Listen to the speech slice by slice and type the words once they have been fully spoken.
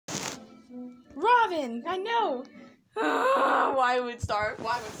Robin, I know. Why would Cyborg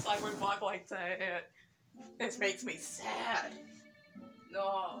walk like that? This makes me sad.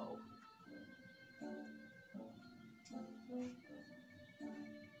 No.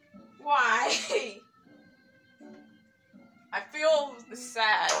 Why? I feel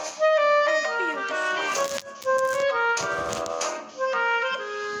sad.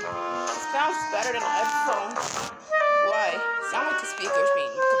 It sounds better than headphones. Why? Sound like the speakers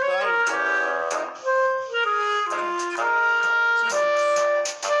being combined.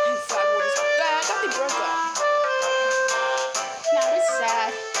 And Cyborg is back. I thought they broke up. Now it's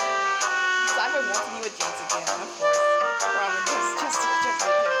sad. Cyborg wants to be with Jinx again, of course. Robin just like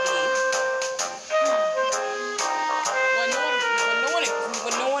him be. When no one won it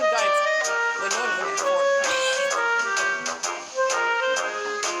for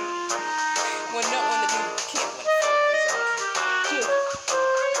when the dude can't win it. Cute.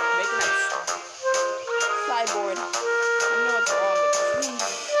 Make it nice. Cyborg. I know what's wrong with you.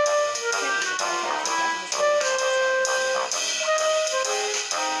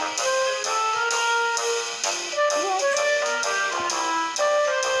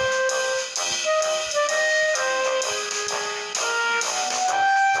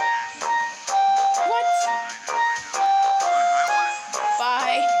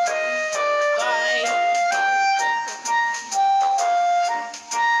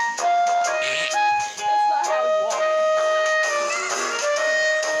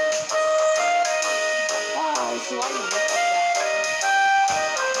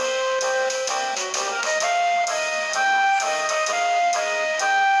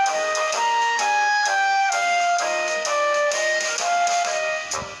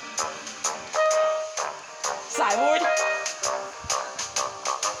 Cyborg?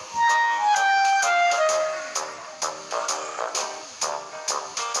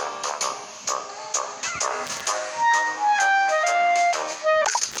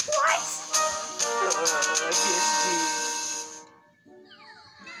 What?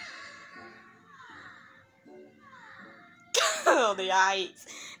 Oh, the eyes.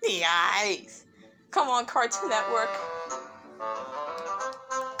 The eyes. Come on, Cartoon Network.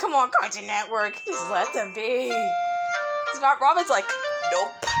 Come on, Cartoon Network. Just let them be. Robin's like,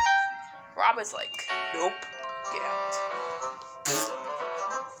 nope. Robin's like, nope. Get out.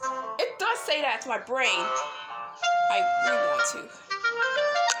 It does say that to my brain. I really want to.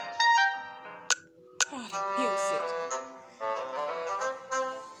 Oh, the music.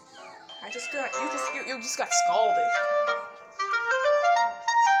 You just got scalded.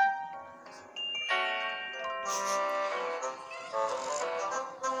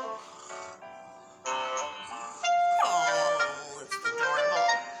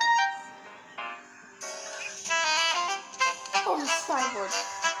 Oh, Cyborg.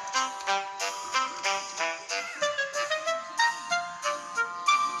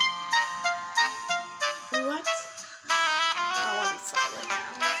 What? I want to be silent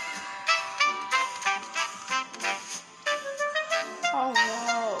now. Oh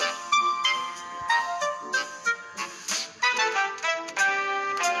no.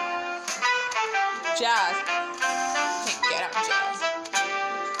 Jazz. Can't get out, Jazz.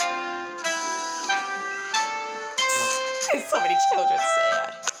 So many children sad.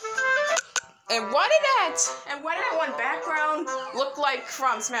 And what did that one background look like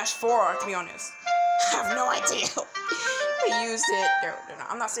from Smash 4, to be honest? I have no idea. They used it.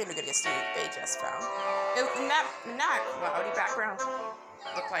 I'm not saying they're gonna get sued. They just found. Not cloudy background.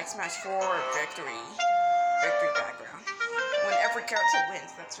 Looked like Smash 4 victory background. When every character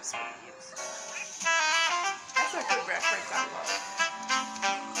wins, that's just what he used. That's a good reference, I love.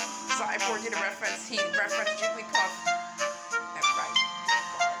 Cyborg did a reference. He referenced Jigglypuff.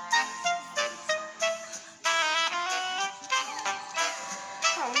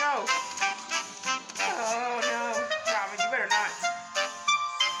 Oh no, Robin, you better not.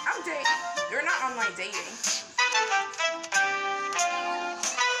 I'm dating. You're not online dating.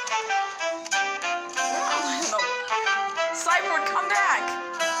 No. Cyborg, come back.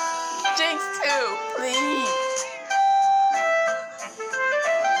 Jinx too, please.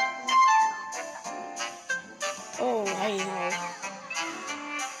 Oh, hey.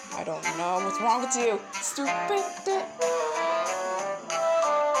 I don't know what's wrong with you, stupid.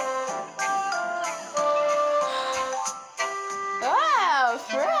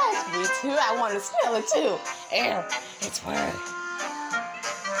 Me too, I want to smell it too. Air, it's weird.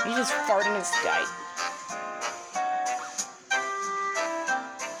 You just fart in the sky.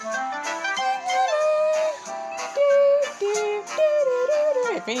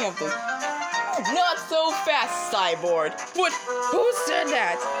 If any of them. Not so fast, Cyborg. What? Who said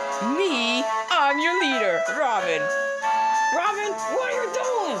that? Me? I'm your leader, Robin. Robin, what are you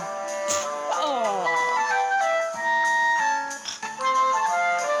doing? Oh.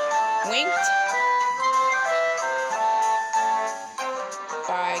 Winked.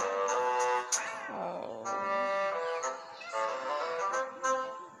 Bye. Oh.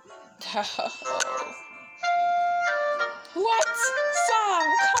 What? Sam,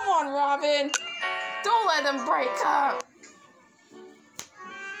 come on, Robin. Don't let them break up.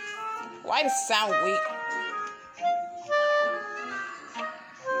 Why does Sam weak?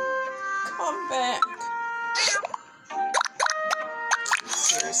 Come back.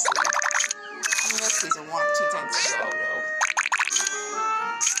 Seriously. I mean, this season 1 of 2 times ago, though.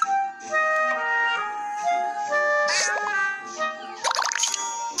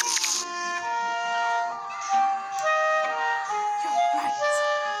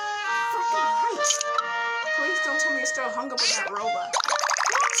 Please don't tell me you're still hung up with that robot.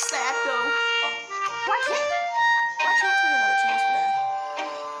 What's that, though? Why can't we get another chance for that?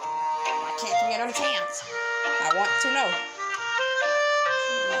 Why can't we get another chance? I want to know.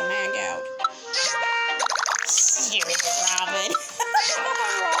 I'm gonna hang out. Seriously, Robin.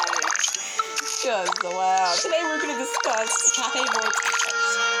 Robin. Just wow. Today we're gonna discuss cyborg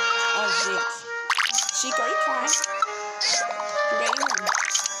on Jinx. Sheik, are you crying? You ready?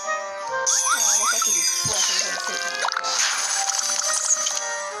 Oh, I wish I could be pressing and taking like that.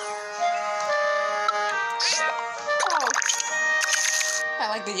 Oh. I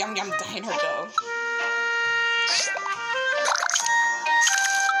like the yum yum diner though.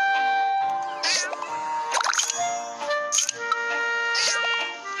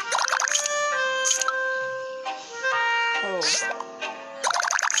 Oh.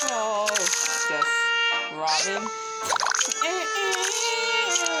 Oh. Yes. Robin.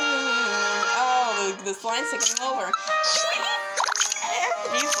 Oh, the slime's taking him over.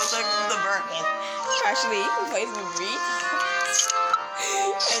 He's the burger. Actually, he plays with me.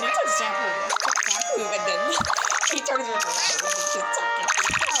 And he took shampoo, and then he turns around and he's just talking.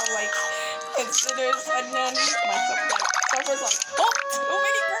 I'm like, considers, and then Suffer's like, oh, too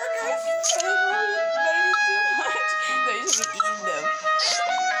many burgers. Maybe too much. So you should be eating them.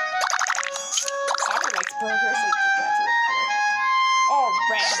 Suffer likes burgers, so he took that to a point. Oh,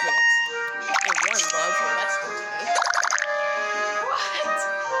 rabbit. And one love for that's okay. What?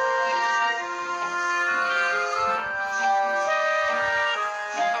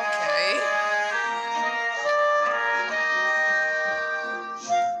 Okay.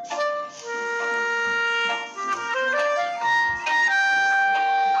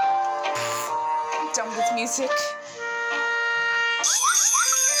 I'm done with music.